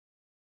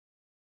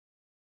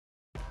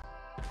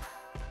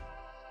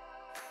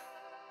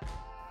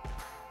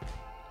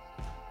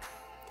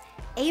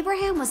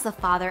Abraham was the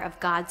father of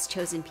God's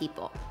chosen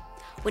people.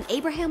 When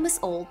Abraham was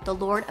old, the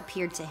Lord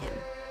appeared to him.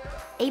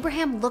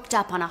 Abraham looked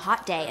up on a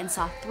hot day and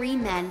saw 3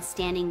 men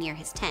standing near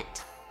his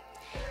tent.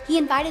 He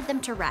invited them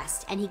to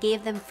rest, and he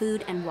gave them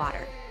food and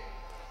water.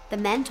 The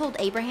men told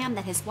Abraham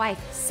that his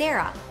wife,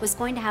 Sarah, was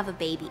going to have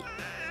a baby.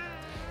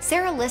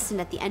 Sarah listened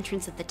at the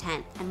entrance of the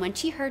tent, and when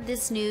she heard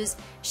this news,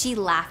 she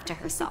laughed to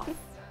herself.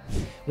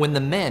 When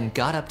the men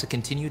got up to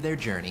continue their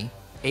journey,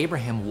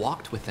 Abraham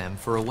walked with them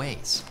for a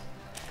ways.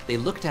 They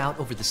looked out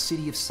over the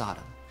city of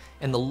Sodom,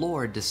 and the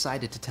Lord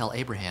decided to tell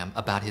Abraham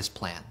about his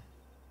plan.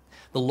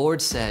 The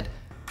Lord said,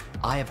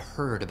 "I have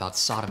heard about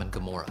Sodom and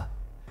Gomorrah.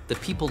 The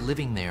people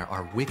living there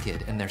are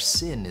wicked, and their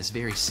sin is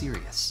very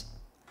serious.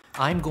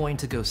 I'm going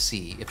to go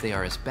see if they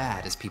are as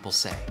bad as people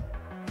say."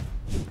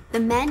 The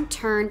men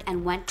turned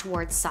and went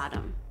towards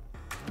Sodom.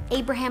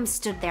 Abraham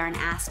stood there and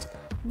asked,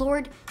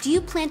 "Lord, do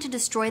you plan to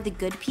destroy the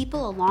good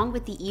people along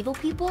with the evil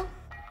people?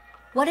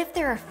 What if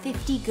there are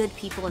 50 good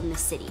people in the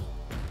city?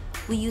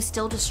 Will you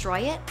still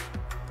destroy it?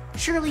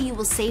 Surely you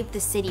will save the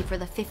city for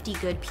the 50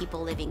 good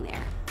people living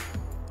there.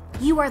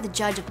 You are the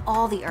judge of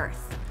all the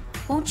earth.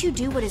 Won't you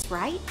do what is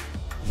right?"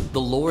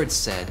 The Lord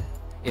said,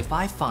 "If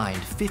I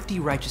find 50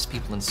 righteous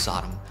people in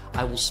Sodom,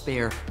 I will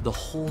spare the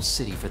whole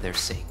city for their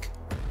sake."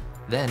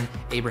 Then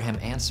Abraham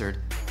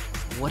answered,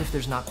 "What if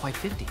there's not quite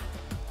 50?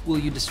 Will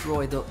you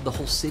destroy the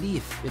whole city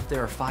if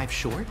there are 5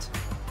 short?"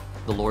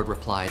 The Lord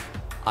replied,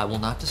 "I will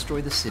not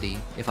destroy the city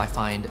if I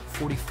find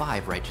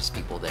 45 righteous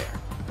people there."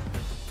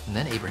 And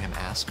then Abraham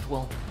asked,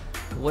 "Well,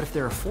 what if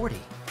there are 40?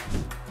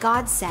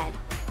 God said,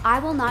 "I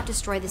will not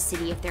destroy the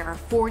city if there are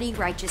 40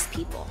 righteous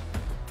people."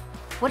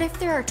 "What if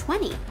there are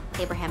 20?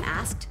 Abraham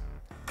asked.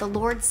 The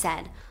Lord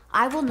said,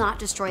 "I will not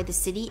destroy the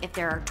city if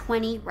there are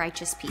 20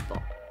 righteous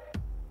people."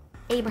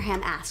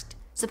 Abraham asked,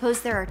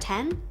 "Suppose there are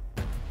 10?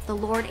 The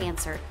Lord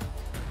answered,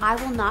 "I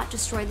will not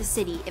destroy the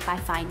city if I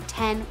find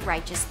 10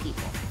 righteous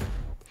people."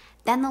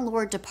 Then the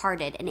Lord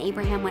departed, and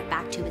Abraham went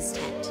back to his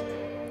tent.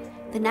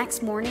 The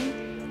next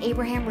morning,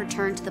 Abraham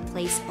returned to the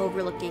place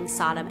overlooking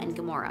Sodom and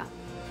Gomorrah.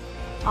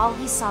 All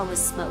he saw was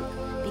smoke,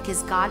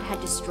 because God had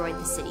destroyed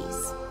the cities.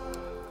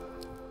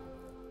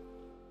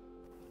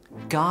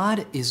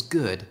 God is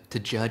good to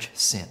judge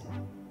sin.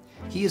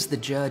 He is the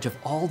judge of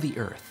all the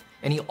earth,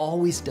 and he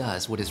always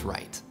does what is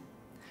right.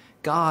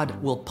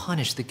 God will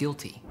punish the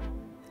guilty.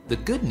 The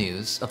good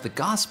news of the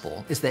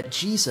gospel is that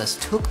Jesus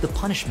took the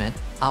punishment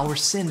our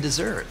sin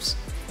deserves,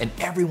 and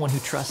everyone who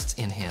trusts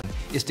in him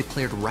is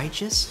declared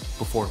righteous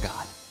before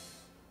God.